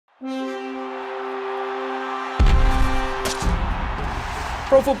Pro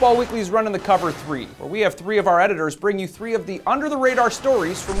Football Weekly is running the Cover 3, where we have 3 of our editors bring you 3 of the under-the-radar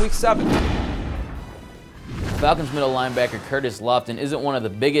stories from Week 7. Falcons middle linebacker Curtis Lofton isn't one of the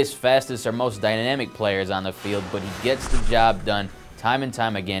biggest, fastest, or most dynamic players on the field, but he gets the job done time and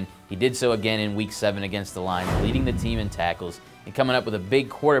time again. He did so again in Week 7 against the Lions, leading the team in tackles and coming up with a big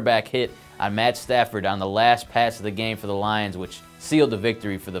quarterback hit on Matt Stafford on the last pass of the game for the Lions, which sealed the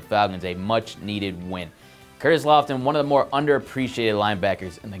victory for the Falcons, a much-needed win. Curtis Lofton, one of the more underappreciated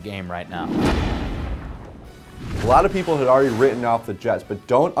linebackers in the game right now. A lot of people had already written off the Jets, but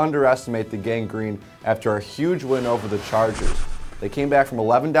don't underestimate the Gang Green after a huge win over the Chargers. They came back from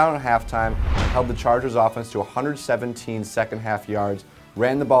 11 down at halftime and held the Chargers offense to 117 second-half yards,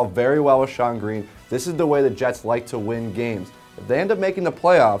 ran the ball very well with Sean Green. This is the way the Jets like to win games. If they end up making the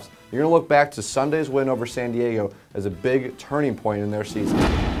playoffs, you're going to look back to Sunday's win over San Diego as a big turning point in their season.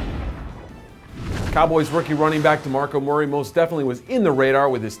 Cowboys rookie running back DeMarco Murray most definitely was in the radar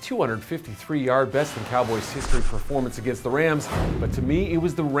with his 253-yard best in Cowboys history performance against the Rams, but to me it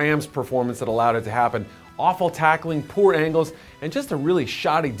was the Rams' performance that allowed it to happen. Awful tackling, poor angles, and just a really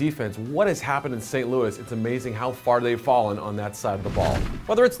shoddy defense. What has happened in St. Louis? It's amazing how far they've fallen on that side of the ball.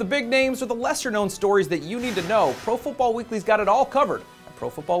 Whether it's the big names or the lesser-known stories that you need to know, Pro Football Weekly's got it all covered at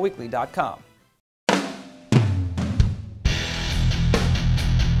ProFootballWeekly.com.